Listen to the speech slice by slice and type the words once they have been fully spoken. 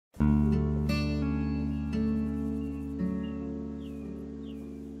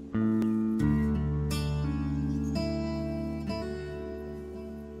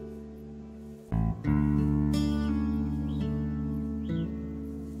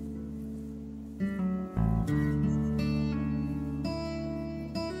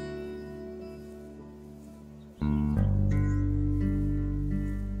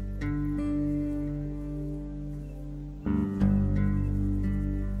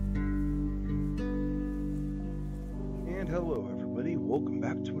And hello everybody, welcome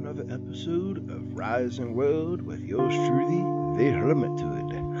back to another episode of Rising World with yours truly, the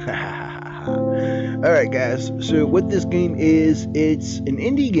Hermithood. Alright guys, so what this game is, it's an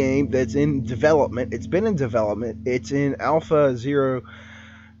indie game that's in development. It's been in development. It's in Alpha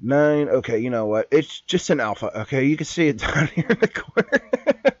 09. Okay, you know what, it's just an alpha. Okay, you can see it down here in the corner.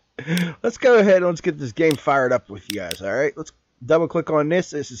 Let's go ahead and let's get this game fired up with you guys. Alright, let's double click on this.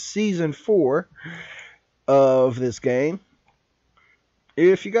 This is Season 4 of this game.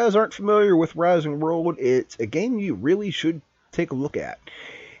 If you guys aren't familiar with Rising World, it's a game you really should take a look at.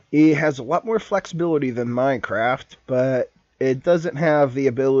 It has a lot more flexibility than Minecraft, but it doesn't have the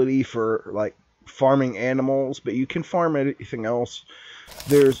ability for like farming animals, but you can farm anything else.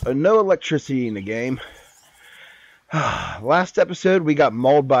 There's no electricity in the game. Last episode we got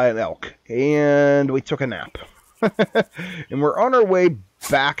mauled by an elk and we took a nap. And we're on our way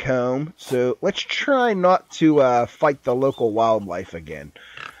back home, so let's try not to fight the local wildlife again.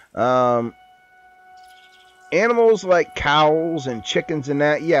 Animals like cows and chickens and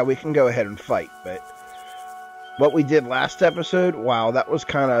that, yeah, we can go ahead and fight, but what we did last episode, wow, that was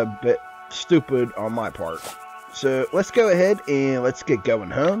kind of a bit stupid on my part. So let's go ahead and let's get going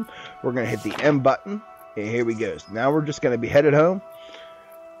home. We're going to hit the M button, and here we go. Now we're just going to be headed home.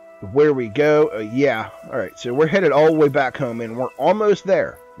 Where we go, yeah, alright, so we're headed all the way back home, and we're almost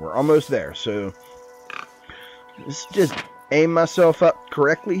there. We're almost there, so let's just aim myself up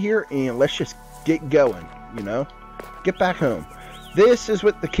correctly here, and let's just get going, you know? Get back home. This is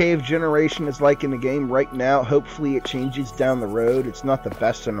what the cave generation is like in the game right now. Hopefully it changes down the road. It's not the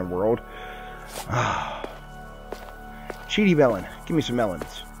best in the world. Cheaty melon. Give me some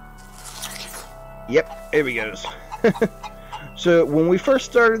melons. Yep, there he goes. So when we first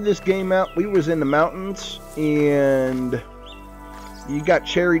started this game out, we was in the mountains, and you got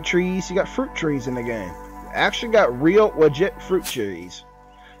cherry trees, you got fruit trees in the game. Actually got real legit fruit trees.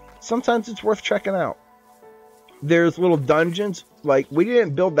 Sometimes it's worth checking out. There's little dungeons, like we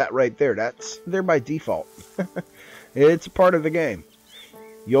didn't build that right there. That's there by default. It's a part of the game.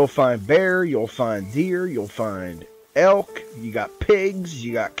 You'll find bear, you'll find deer, you'll find elk, you got pigs,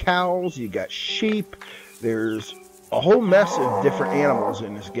 you got cows, you got sheep. There's a whole mess of different animals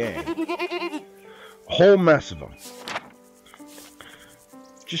in this game. A whole mess of them.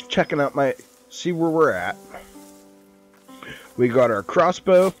 Just checking out see where we're at. We got our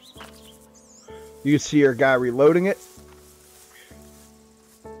crossbow. You can see our guy reloading it.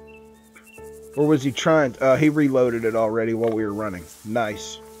 Or was he trying? He reloaded it already while we were running.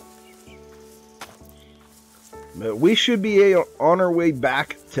 Nice. But we should be on our way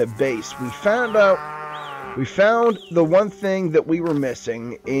back to base. We found the one thing that we were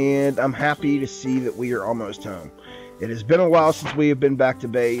missing, and I'm happy to see that we are almost home. It has been a while since we have been back to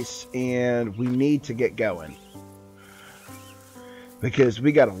base, and we need to get going. Because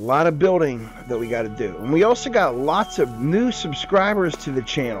we got a lot of building that we got to do. And we also got lots of new subscribers to the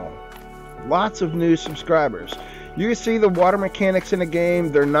channel. Lots of new subscribers. You can see the water mechanics in the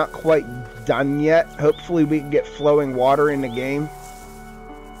game. They're not quite done yet. Hopefully we can get flowing water in the game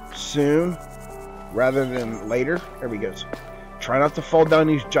soon, rather than later. There we go. Try not to fall down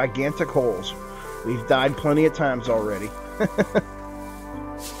these gigantic holes. We've died plenty of times already.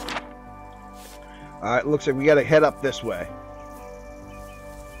 Alright, looks like we gotta head up this way.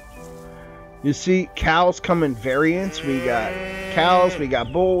 You see, cows come in variants. We got cows, we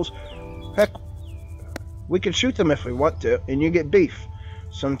got bulls. Heck, we can shoot them if we want to, and you get beef.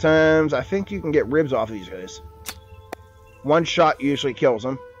 Sometimes, I think you can get ribs off these guys. One shot usually kills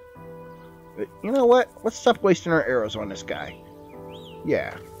them. But you know what? Let's stop wasting our arrows on this guy.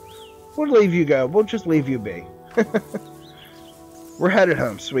 Yeah. We'll leave you go. We'll just leave you be. We're headed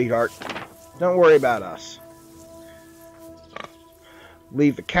home, sweetheart. Don't worry about us.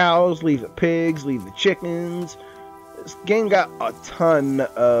 Leave the cows, leave the pigs, leave the chickens. This game got a ton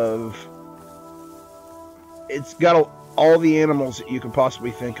of... It's got all the animals that you can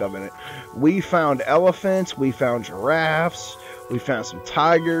possibly think of in it. We found elephants, we found giraffes, we found some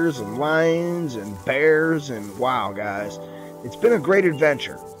tigers and lions and bears, and wow, guys. It's been a great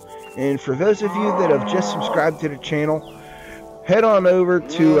adventure. And for those of you that have just subscribed to the channel, head on over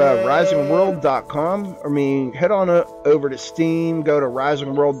to risingworld.com. I mean, head on over to Steam, go to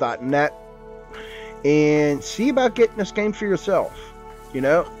risingworld.net, and see about getting this game for yourself. You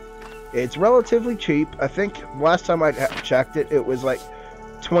know, it's relatively cheap. I think last time I checked it, it was like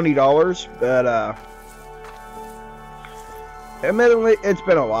 $20, but admittedly, it's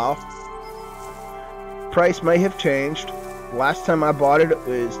been a while. Price may have changed. Last time I bought it, it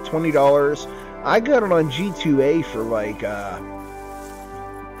was $20. I got it on G2A for like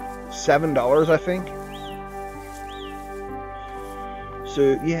 $7, I think.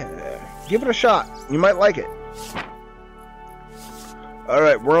 So, yeah, give it a shot. You might like it.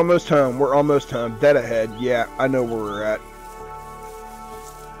 Alright, we're almost home. We're almost home. Dead ahead. Yeah, I know where we're at.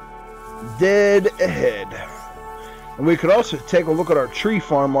 Dead ahead. And we could also take a look at our tree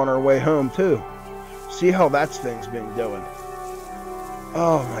farm on our way home, too. See how that thing's been doing.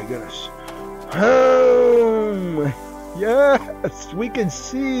 Oh, my goodness. Home! Yes, we can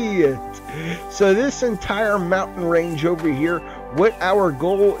see it. So this entire mountain range over here, what our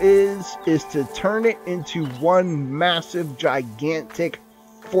goal is to turn it into one massive, gigantic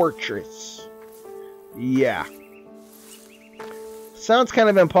fortress. Yeah. Sounds kind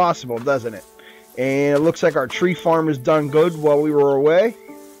of impossible, doesn't it? And it looks like our tree farm is done good while we were away.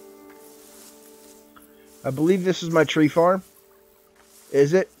 I believe this is my tree farm.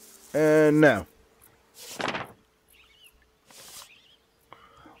 Is it? No.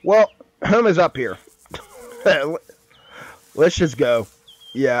 Well, home is up here. Let's just go.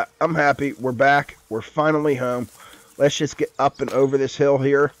 Yeah, I'm happy. We're back. We're finally home. Let's just get up and over this hill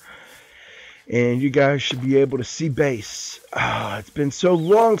here. And you guys should be able to see base. Oh, it's been so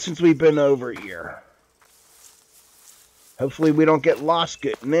long since we've been over here. Hopefully we don't get lost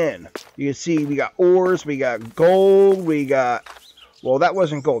getting in. You can see we got ores, we got gold, we got... Well, that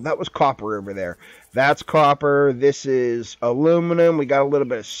wasn't gold. That was copper over there. That's copper. This is aluminum. We got a little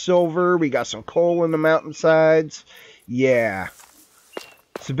bit of silver. We got some coal in the mountainsides. Yeah.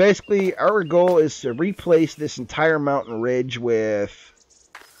 So basically, our goal is to replace this entire mountain ridge with...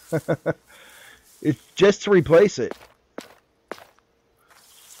 it's just to replace it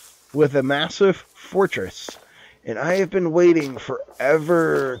with a massive fortress. And I have been waiting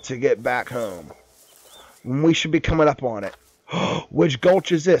forever to get back home. We should be coming up on it. Which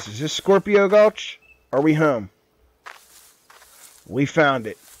gulch is this? Is this Scorpio Gulch? Are we home? We found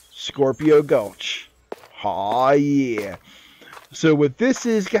it. Scorpio Gulch. Aw, yeah. So what this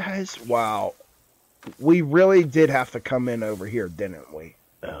is, guys, wow. We really did have to come in over here, didn't we?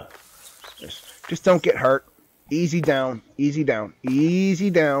 Just don't get hurt. Easy down. Easy down. Easy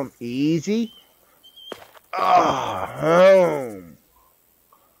down. Easy. Ah, home.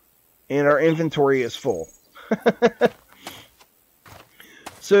 And our inventory is full.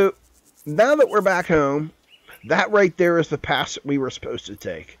 So, now that we're back home, that right there is the path that we were supposed to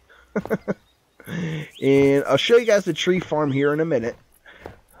take. And I'll show you guys the tree farm here in a minute.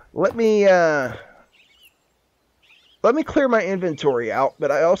 Let me clear my inventory out,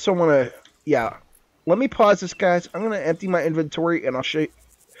 but I also want to, yeah, let me pause this, guys. I'm going to empty my inventory, and I'll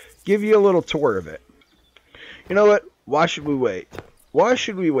give you a little tour of it. You know what? Why should we wait? Why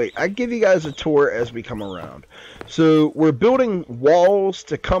should we wait? I give you guys a tour as we come around. So we're building walls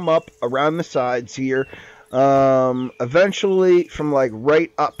to come up around the sides here. Eventually, from like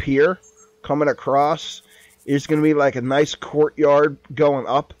right up here, coming across, is going to be like a nice courtyard going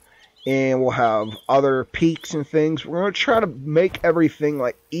up. And we'll have other peaks and things. We're going to try to make everything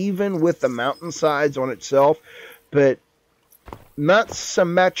like even with the mountainsides on itself, but not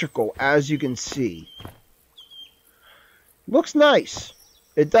symmetrical, as you can see. Looks nice.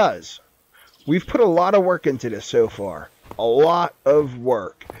 It does. We've put a lot of work into this so far. A lot of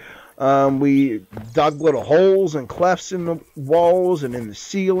work. We dug little holes and clefts in the walls and in the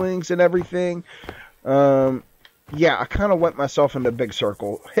ceilings and everything. Yeah, I kind of went myself into a big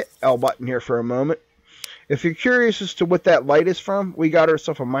circle. Hit L button here for a moment. If you're curious as to what that light is from, we got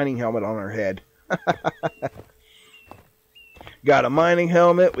ourselves a mining helmet on our head. Got a mining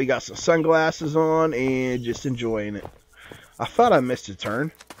helmet. We got some sunglasses on and just enjoying it. I thought I missed a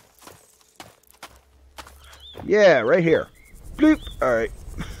turn. Yeah, right here. Bloop. Alright.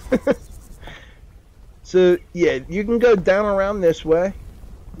 So, yeah, you can go down around this way.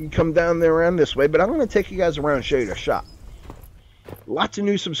 You can come down there around this way. But I'm going to take you guys around and show you the shop. Lots of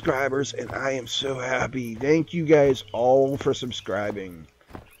new subscribers, and I am so happy. Thank you guys all for subscribing.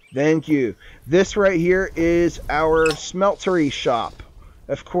 Thank you. This right here is our smeltery shop.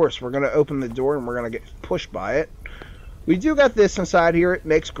 Of course, we're going to open the door and we're going to get pushed by it. We do got this inside here. It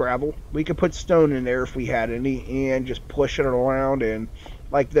makes gravel. We could put stone in there if we had any and just push it around and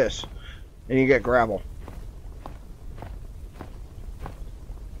like this. And you get gravel.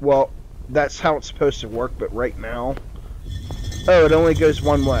 Well, that's how it's supposed to work, but right now... Oh, it only goes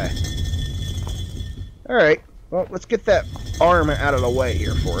one way. Alright. Well, let's get that arm out of the way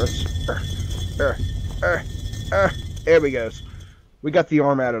here for us. There we go. We got the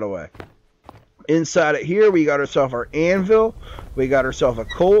arm out of the way. Inside it here, we got ourselves our anvil. We got ourselves a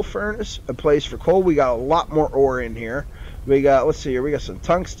coal furnace, a place for coal. We got a lot more ore in here. We got, let's see here, we got some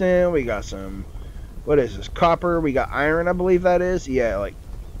tungsten. We got some, what is this, copper. We got iron, I believe that is. Yeah, like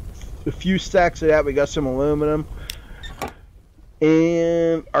a few stacks of that. We got some aluminum.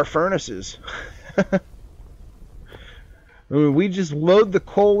 And our furnaces. We just load the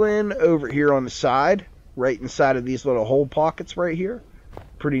coal in over here on the side, right inside of these little hole pockets right here.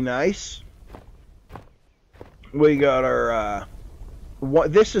 Pretty nice. We got our,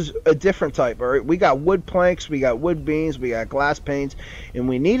 this is a different type, all right? We got wood planks, we got wood beams, we got glass panes, and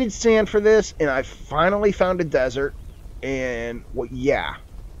we needed sand for this, and I finally found a desert, and, well, yeah.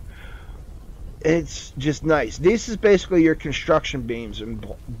 It's just nice. This is basically your construction beams and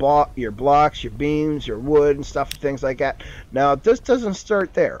your blocks, your beams, your wood and stuff, things like that. Now, this doesn't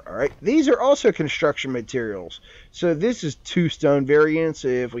start there, all right? These are also construction materials. So this is 2 stone variants.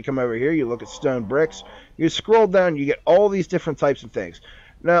 If we come over here, you look at stone bricks. You scroll down, you get all these different types of things.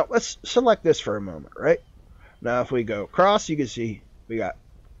 Now, let's select this for a moment, right? Now, if we go across, you can see we got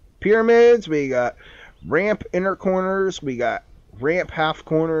pyramids, we got ramp inner corners, we got ramp half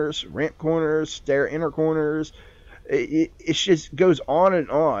corners, ramp corners, stair inner corners. It just goes on,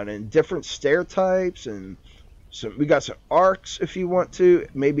 and different stair types, and so we got some arcs if you want to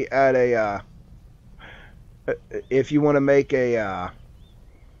maybe add a if you want to make a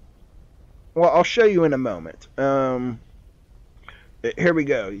well, I'll show you in a moment. Here we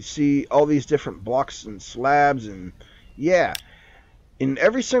go. You see all these different blocks and slabs, and yeah. In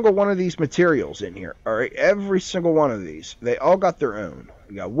every single one of these materials in here, all right, every single one of these, they all got their own.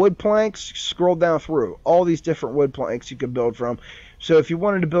 You got wood planks, scroll down through, all these different wood planks you can build from. So if you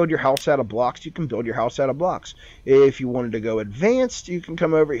wanted to build your house out of blocks, you can build your house out of blocks. If you wanted to go advanced, you can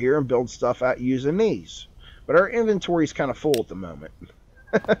come over here and build stuff out using these. But our inventory is kind of full at the moment.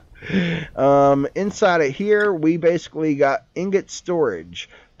 Inside of here, we basically got ingot storage.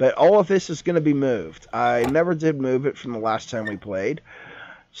 But all of this is going to be moved. I never did move it from the last time we played.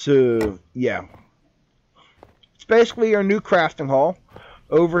 So, yeah. It's basically our new crafting hall.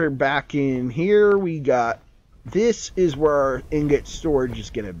 Over back in here, we got... This is where our ingot storage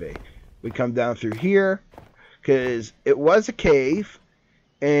is going to be. We come down through here. Because it was a cave.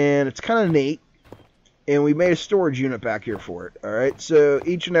 And it's kind of neat. And we made a storage unit back here for it. Alright, so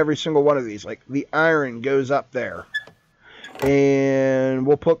each and every single one of these. Like, the iron goes up there. And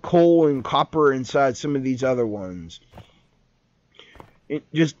we'll put coal and copper inside some of these other ones.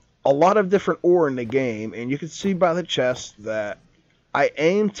 Just a lot of different ore in the game. And you can see by the chest that I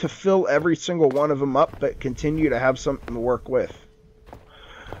aim to fill every single one of them up, but continue to have something to work with.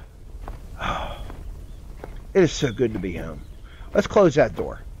 It is so good to be home. Let's close that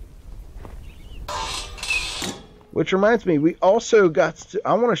door. Which reminds me, we also got to...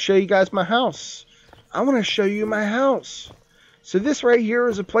 I want to show you guys my house. I want to show you my house. So this right here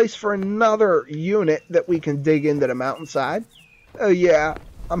is a place for another unit that we can dig into the mountainside. Oh yeah,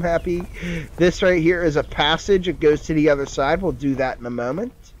 I'm happy. This right here is a passage. It goes to the other side. We'll do that in a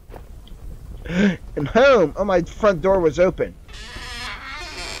moment. And home. Oh, my front door was open.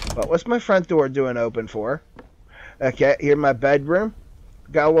 But what's my front door doing open for? Okay, here's my bedroom.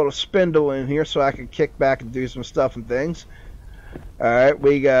 Got a little spindle in here so I can kick back and do some stuff and things. Alright,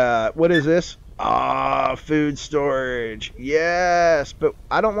 we got... What is this? Ah, food storage. Yes, but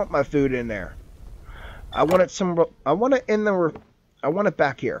I don't want my food in there. I want it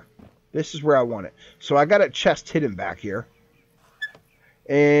back here. This is where I want it. So I got a chest hidden back here.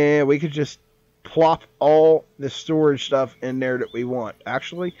 And we could just plop all the storage stuff in there that we want.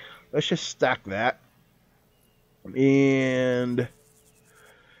 Actually, let's just stack that. And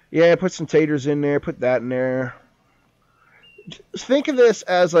yeah, put some taters in there, put that in there. Think of this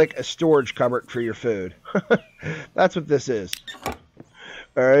as like a storage cupboard for your food. That's what this is.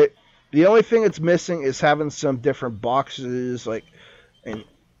 Alright. The only thing it's missing is having some different boxes like and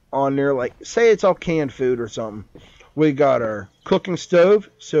on there, like say it's all canned food or something. We got our cooking stove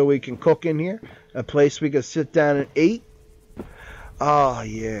so we can cook in here. A place we can sit down and eat. Oh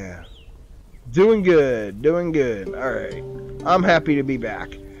yeah. Doing good, doing good. Alright. I'm happy to be back.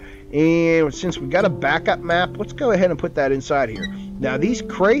 And since we got a backup map, let's go ahead and put that inside here. Now these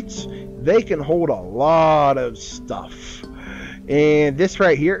crates, they can hold a lot of stuff. And this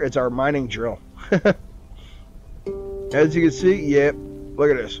right here is our mining drill. As you can see, yep,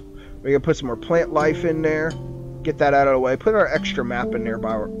 look at this. We're going to put some more plant life in there. Get that out of the way. Put our extra map in there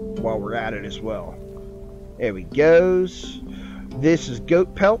while we're at it as well. There we go. This is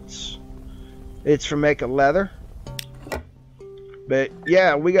goat pelts. It's for making leather. But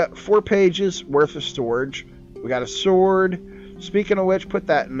yeah, we got 4 pages worth of storage. We got a sword. Speaking of which, put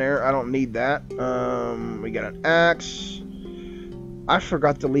that in there. I don't need that. We got an axe. I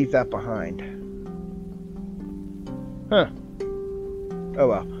forgot to leave that behind. Huh. Oh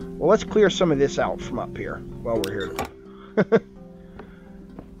well. Well, let's clear some of this out from up here while we're here.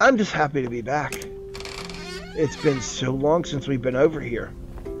 I'm just happy to be back. It's been so long since we've been over here.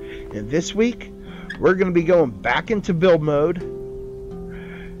 And this week, we're going to be going back into build mode.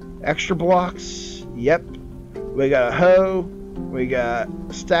 Extra blocks. Yep. We got a hoe. We got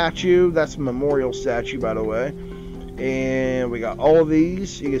a statue. That's a memorial statue, by the way. And we got all of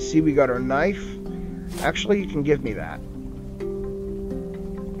these. You can see we got our knife. Actually, you can give me that.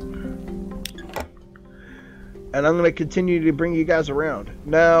 And I'm going to continue to bring you guys around.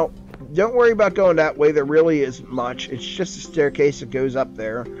 Now, don't worry about going that way. There really isn't much. It's just a staircase that goes up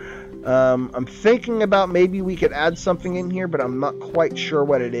there. I'm thinking about maybe we could add something in here, but I'm not quite sure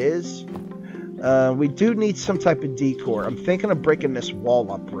what it is. We do need some type of decor. I'm thinking of breaking this wall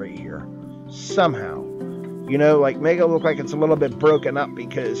up right here. Somehow. You know, like make it look like it's a little bit broken up,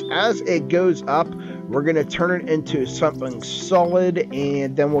 because as it goes up, we're going to turn it into something solid,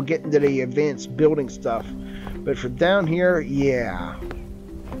 and then we'll get into the advanced building stuff. But for down here, yeah.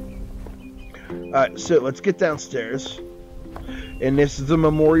 Alright, so let's get downstairs. And this is the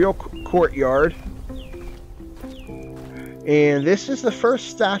memorial courtyard. And this is the first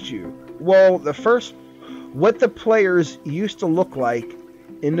statue. Well, the first, what the players used to look like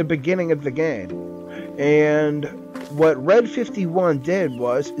in the beginning of the game. And what Red 51 did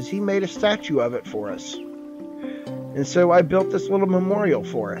is he made a statue of it for us. And so I built this little memorial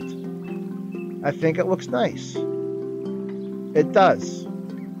for it. I think it looks nice. It does.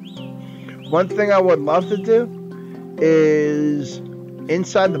 One thing I would love to do is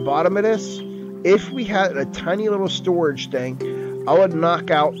inside the bottom of this, if we had a tiny little storage thing, I would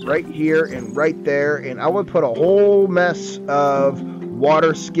knock out right here and right there, and I would put a whole mess of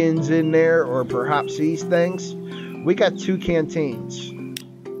water skins in there, or perhaps these things. We got 2 canteens.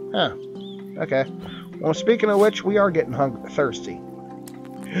 Huh. Okay. Well, speaking of which, we are getting thirsty.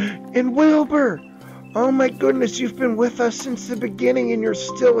 And Wilbur! Oh my goodness, you've been with us since the beginning and you're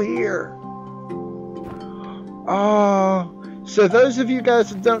still here. Oh, so those of you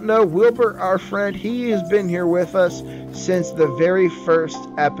guys that don't know, Wilbur, our friend, he has been here with us since the very first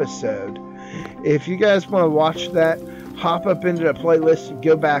episode. If you guys want to watch that, hop up into the playlist and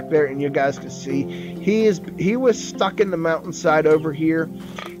go back there and you guys can see he was stuck in the mountainside over here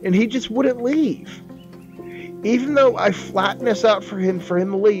and he just wouldn't leave. Even though I flattened this out for him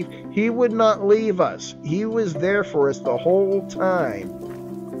to leave, he would not leave us. He was there for us the whole time.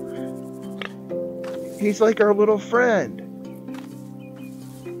 He's like our little friend.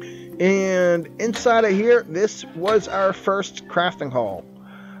 And inside of here, this was our first crafting hall.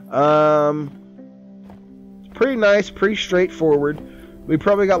 Pretty nice, pretty straightforward. We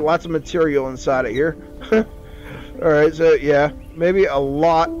probably got lots of material inside of here. Alright, so yeah, maybe a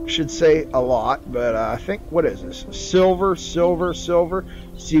lot, should say a lot, but I think, what is this? Silver, silver, silver.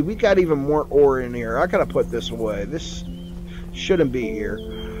 See, we got even more ore in here. I gotta put this away. This shouldn't be here.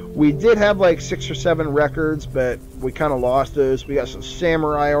 We did have like 6 or 7 records, but we kind of lost those. We got some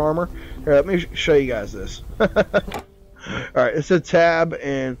samurai armor. Here, let me show you guys this. Alright, it's a tab,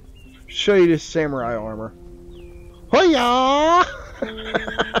 and show you this samurai armor. Hoya!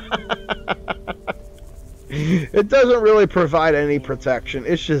 It doesn't really provide any protection.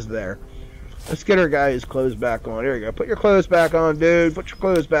 It's just there. Let's get our guy's clothes back on. There you go. Put your clothes back on, dude. Put your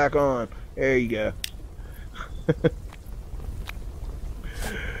clothes back on. There you go.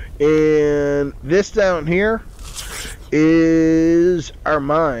 And this down here is our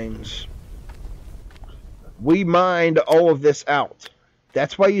mines. We mined all of this out.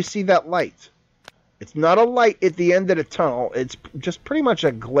 That's why you see that light. It's not a light at the end of the tunnel. It's just pretty much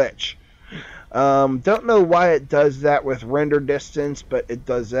a glitch. Don't know why it does that with render distance, but it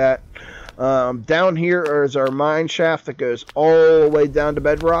does that. Down here is our mine shaft that goes all the way down to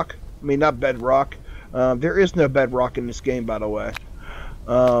bedrock. I mean, not bedrock. There is no bedrock in this game, by the way.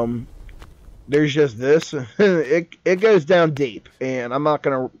 There's just this. It goes down deep, and I'm not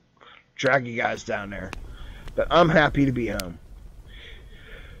going to drag you guys down there. But I'm happy to be home.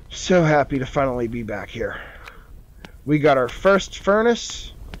 So happy to finally be back here. We got our first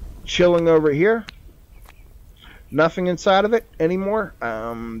furnace chilling over here. Nothing inside of it anymore.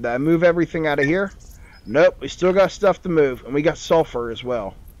 Did I move everything out of here? Nope, we still got stuff to move. And we got sulfur as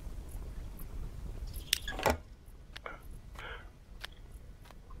well.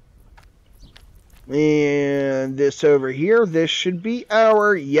 And this over here, this should be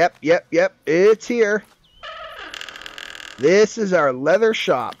our... Yep, it's here. This is our leather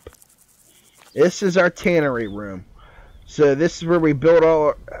shop. This is our tannery room. So this is where we put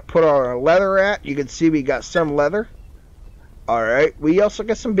all our leather at. You can see we got some leather. Alright, we also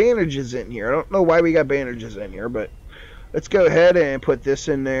got some bandages in here. I don't know why we got bandages in here, but let's go ahead and put this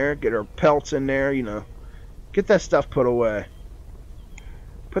in there. Get our pelts in there, you know. Get that stuff put away.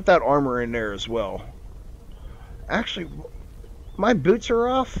 Put that armor in there as well. Actually, my boots are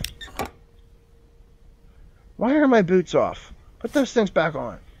off? Why are my boots off? Put those things back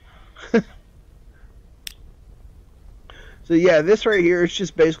on. So yeah, this right here is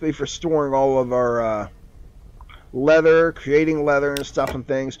just basically for storing all of our leather, creating leather and stuff and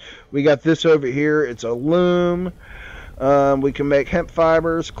things. We got this over here. It's a loom. We can make hemp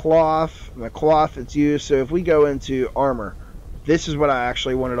fibers, cloth, and the cloth it's used. So if we go into armor, this is what I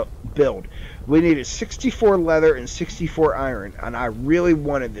actually wanted to build. We needed 64 leather and 64 iron, and I really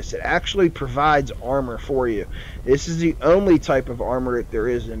wanted this. It actually provides armor for you. This is the only type of armor that there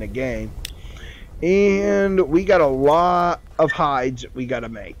is in the game. And we got a lot of hides that we got to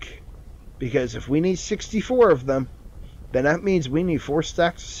make. Because if we need 64 of them, then that means we need 4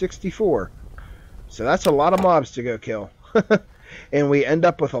 stacks of 64. So that's a lot of mobs to go kill. And we end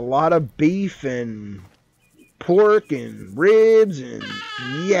up with a lot of beef and pork and ribs and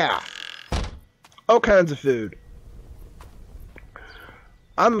yeah. All kinds of food.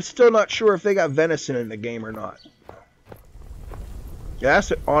 I'm still not sure if they got venison in the game or not. Yeah, that's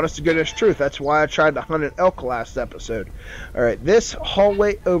the honest to goodness truth. That's why I tried to hunt an elk last episode. Alright, this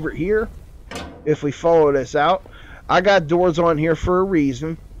hallway over here, if we follow this out, I got doors on here for a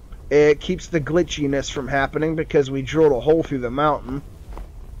reason. It keeps the glitchiness from happening because we drilled a hole through the mountain.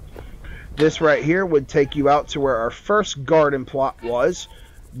 This right here would take you out to where our first garden plot was.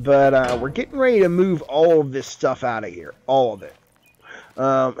 But we're getting ready to move all of this stuff out of here. All of it.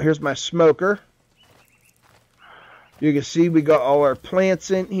 Here's my smoker. You can see we got all our plants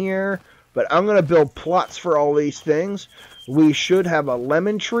in here. But I'm going to build plots for all these things. We should have a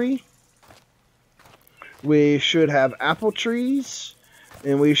lemon tree. We should have apple trees.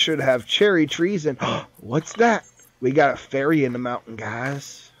 And we should have cherry trees. And what's that? We got a fairy in the mountain,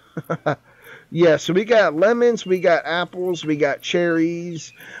 guys. Yeah, so we got lemons, we got apples, we got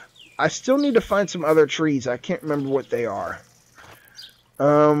cherries. I still need to find some other trees. I can't remember what they are.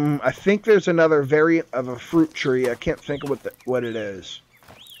 I think there's another variant of a fruit tree. I can't think of what it is.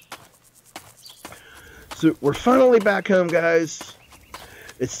 So we're finally back home, guys.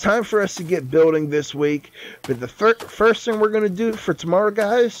 It's time for us to get building this week. But the first thing we're going to do for tomorrow,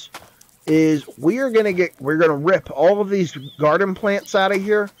 guys, is we're going to rip all of these garden plants out of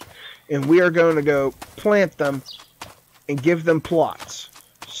here. And we are going to go plant them and give them plots.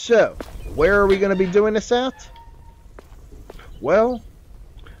 So, where are we going to be doing this at? Well,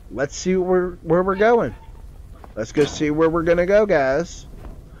 let's see where we're going. Let's go see where we're going to go, guys.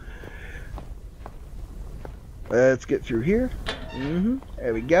 Let's get through here.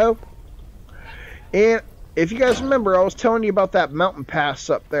 There we go. And if you guys remember, I was telling you about that mountain pass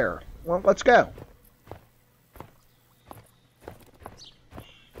up there. Well, let's go.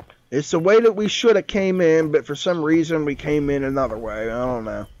 It's the way that we should have came in, but for some reason we came in another way. I don't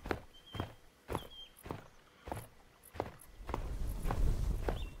know.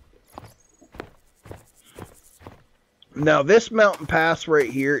 Now, this mountain pass right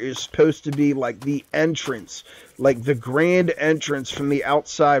here is supposed to be like the entrance, like the grand entrance from the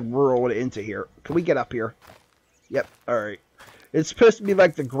outside world into here. Can we get up here? Yep, alright. It's supposed to be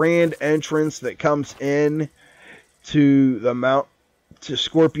like the grand entrance that comes in to the to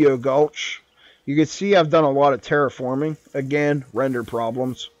Scorpio Gulch. You can see I've done a lot of terraforming. Again, render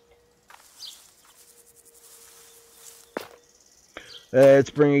problems.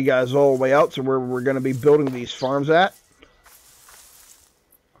 It's bringing you guys all the way out to where we're going to be building these farms at.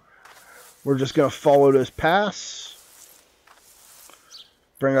 We're just going to follow this pass.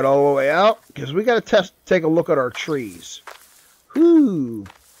 Bring it all the way out. Because we got to take a look at our trees. Whoo!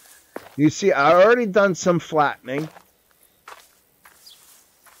 You see, I already done some flattening.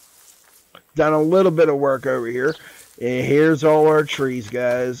 Done a little bit of work over here. And here's all our trees,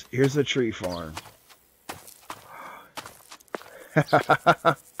 guys. Here's the tree farm.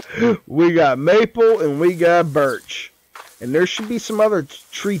 We got maple and we got birch. And there should be some other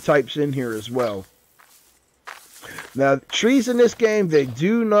tree types in here as well. Now, trees in this game, they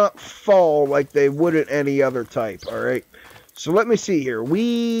do not fall like they would in any other type, alright? So let me see here.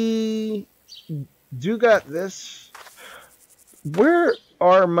 We do got this. Where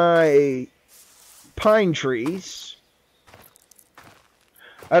are my pine trees?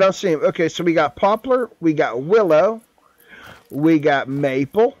 I don't see them. Okay, so we got poplar, we got willow, we got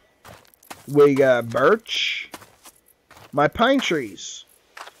maple, we got birch. My pine trees.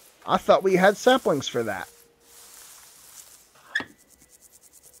 I thought we had saplings for that.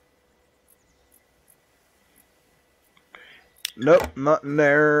 Nope, not in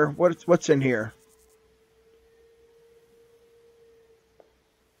there. What's in here?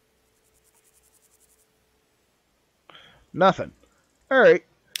 Nothing. Alright.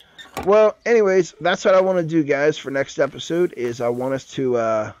 Well, anyways, that's what I want to do, guys, for next episode. Is I want us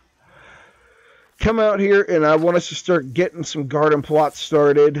to come out here and I want us to start getting some garden plots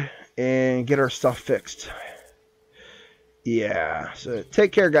started and get our stuff fixed. Yeah, so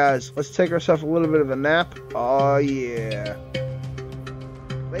take care, guys. Let's take ourselves a little bit of a nap. Oh, yeah.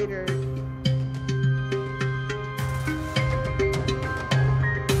 Later.